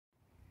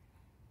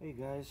Hey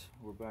guys,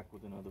 we're back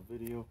with another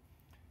video,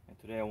 and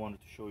today I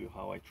wanted to show you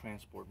how I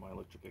transport my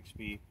Lectric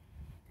XP.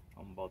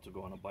 I'm about to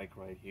go on a bike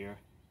ride here.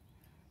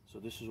 So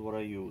this is what I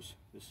use.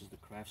 This is the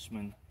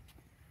Craftsman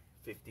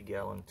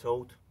 50-gallon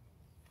tote,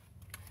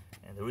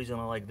 and the reason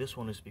I like this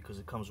one is because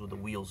it comes with the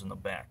wheels in the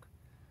back.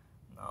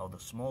 Now the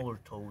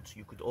smaller totes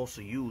you could also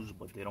use,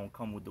 but they don't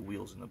come with the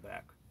wheels in the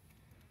back.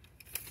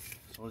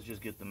 So let's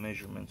just get the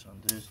measurements on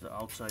this. The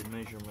outside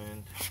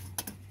measurement,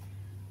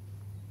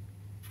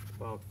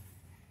 about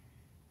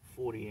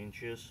 40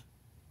 inches,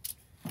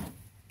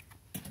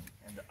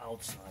 and the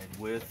outside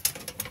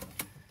width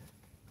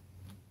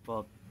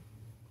about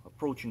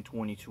approaching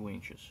 22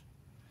 inches.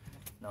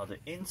 Now the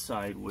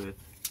inside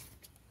width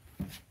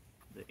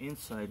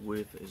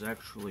is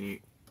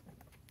actually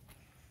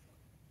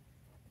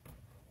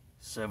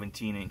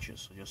 17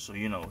 inches. So just so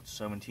you know, it's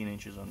 17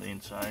 inches on the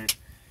inside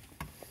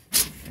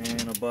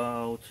and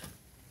about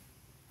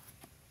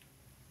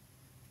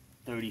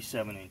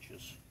 37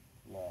 inches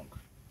long.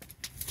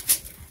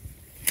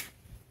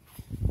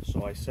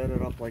 So I set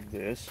it up like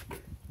this.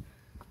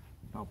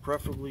 Now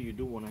preferably you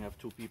do want to have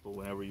two people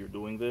whenever you're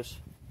doing this,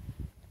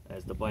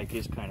 as the bike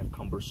is kind of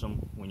cumbersome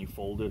when you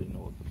fold it. You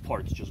know, the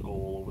parts just go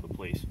all over the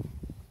place.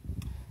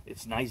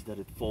 It's nice that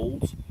it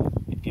folds.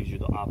 It gives you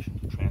the option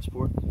to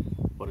transport,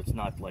 but it's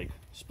not like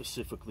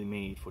specifically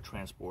made for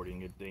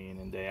transporting it day in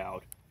and day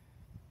out,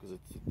 because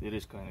it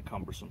is kind of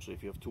cumbersome. So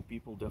if you have two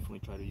people, definitely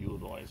try to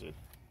utilize it.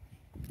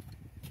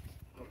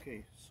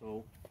 Okay,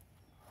 so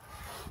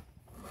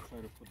try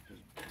to put this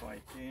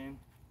bike in.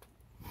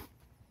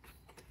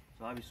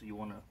 So obviously you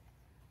want to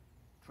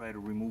try to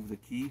remove the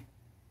key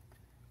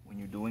when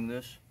you're doing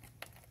this,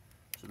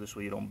 so this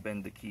way you don't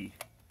bend the key.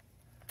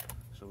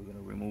 So we're going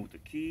to remove the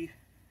key.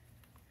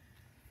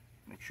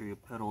 Make sure your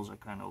pedals are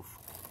kind of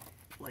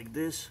like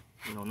this,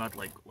 you know, not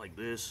like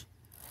this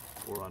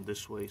or on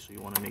this way. So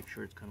you want to make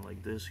sure it's kind of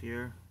like this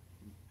here.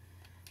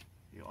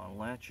 You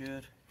unlatch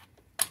it.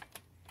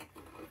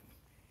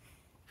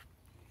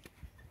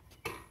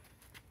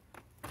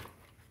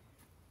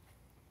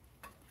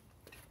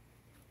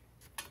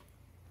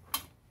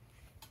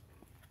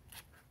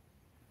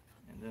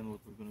 Then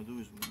what we're going to do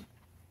is we're going to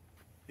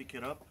pick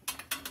it up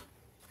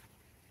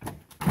and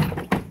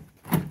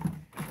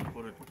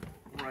put it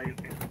right in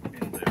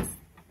there,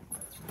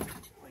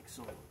 like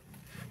so.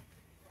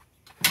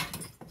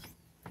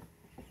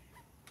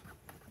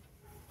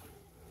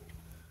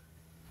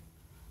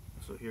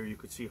 So here you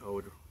could see how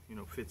it, you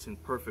know, fits in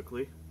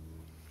perfectly.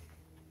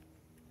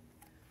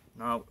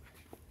 Now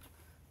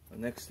the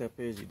next step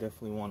is you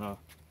definitely want to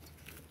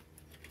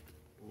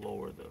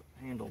lower the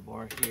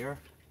handlebar here,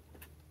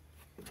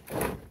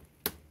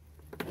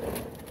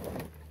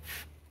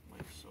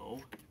 like so,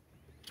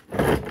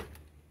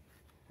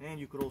 and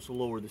you could also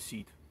lower the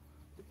seat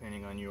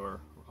depending on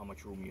how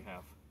much room you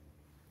have.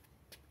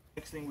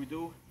 Next thing we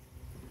do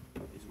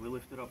is we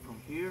lift it up from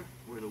here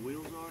where the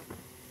wheels are,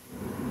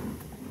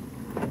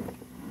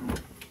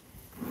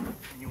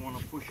 and you want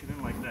to push it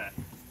in like that,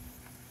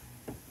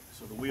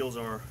 so the wheels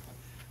are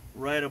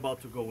right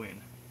about to go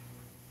in.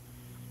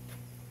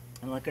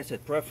 And like I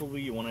said, preferably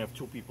you want to have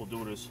two people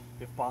do this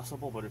if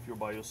possible, but if you're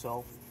by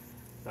yourself,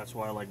 that's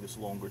why I like this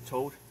longer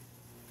tote.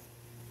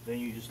 Then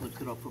you just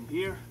lift it up from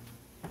here,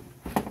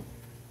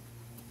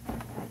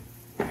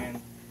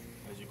 and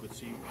as you could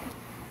see,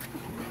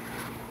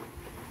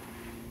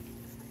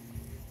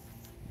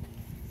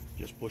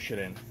 just push it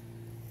in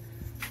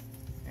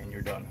and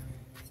you're done.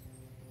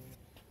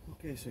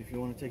 Okay, so if you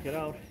want to take it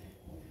out,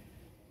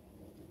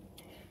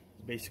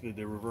 it's basically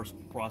the reverse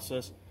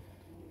process,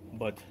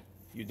 but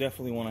you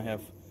definitely want to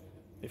have,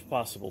 if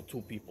possible,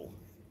 two people,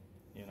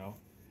 you know.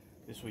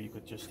 This way you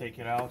could just take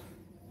it out.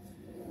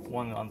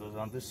 One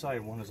on this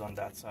side, one is on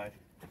that side.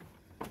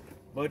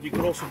 But you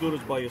could also do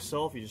this by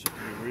yourself. You just have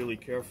to be really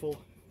careful.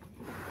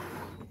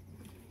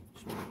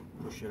 So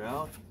push it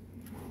out.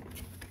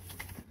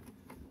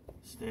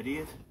 Steady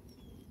it.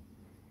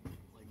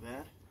 Like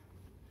that.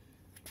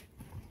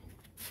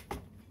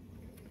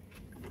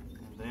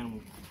 And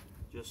then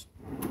just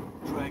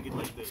drag it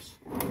like this.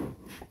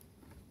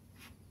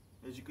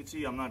 As you can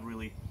see, I'm not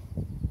really,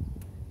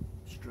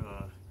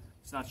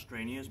 it's not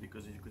strenuous,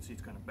 because as you can see,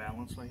 it's kind of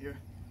balanced right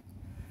here.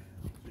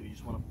 So you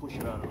just want to push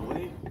it out of the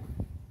way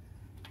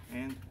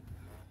and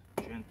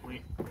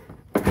gently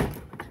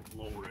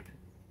lower it.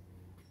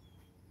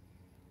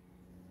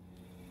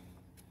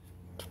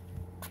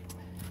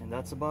 And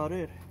that's about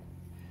it.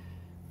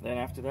 Then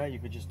after that, you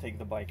could just take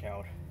the bike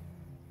out.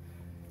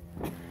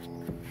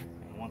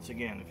 And once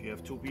again, if you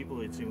have two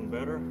people, it's even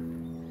better.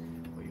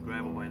 Or you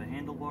grab it by the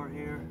handlebar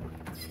here.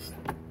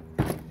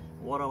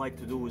 What I like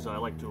to do is I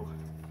like to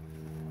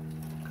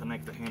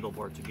connect the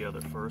handlebar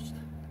together first.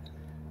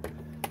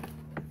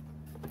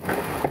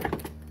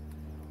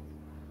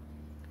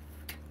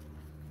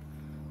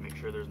 Make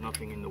sure there's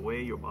nothing in the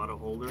way, your bottle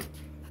holder.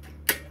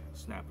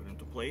 Snap it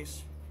into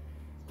place.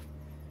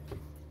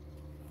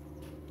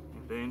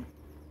 And then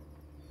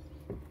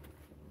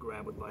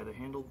grab it by the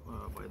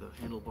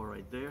handlebar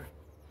right there.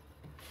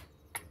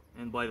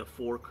 And by the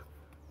fork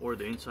or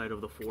the inside of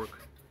the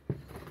fork,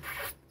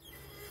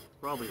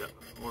 Probably that,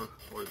 or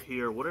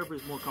here, whatever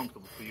is more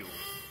comfortable for you.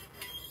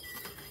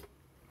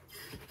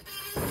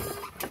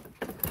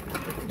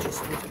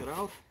 Just lift it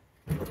out.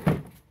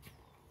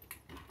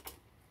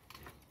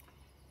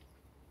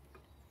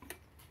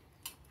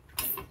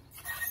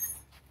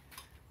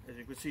 As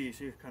you can see,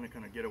 it kind of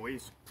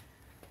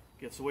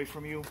gets away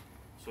from you.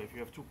 So if you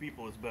have two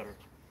people, it's better.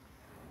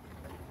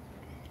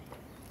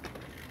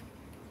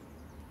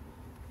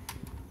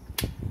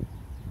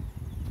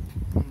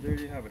 And there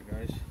you have it,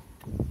 guys.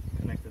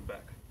 Connected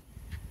back.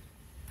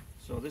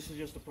 So this is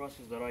just the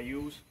process that I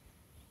use,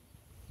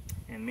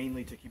 and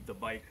mainly to keep the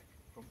bike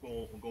from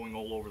going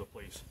all over the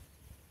place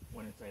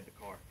when inside the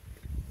car.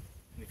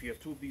 And if you have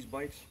two of these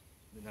bikes,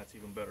 then that's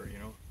even better, you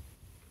know.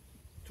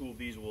 Two of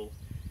these will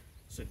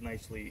sit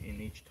nicely in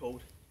each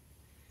tote,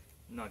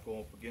 not go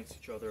up against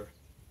each other,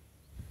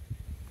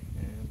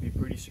 and be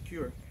pretty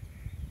secure.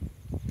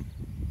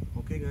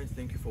 Okay guys,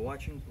 thank you for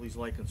watching. Please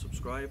like and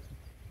subscribe.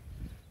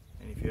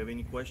 And if you have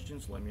any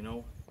questions, let me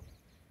know,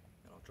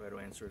 and I'll try to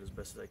answer it as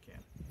best as I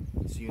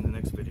can. See you in the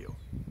next video.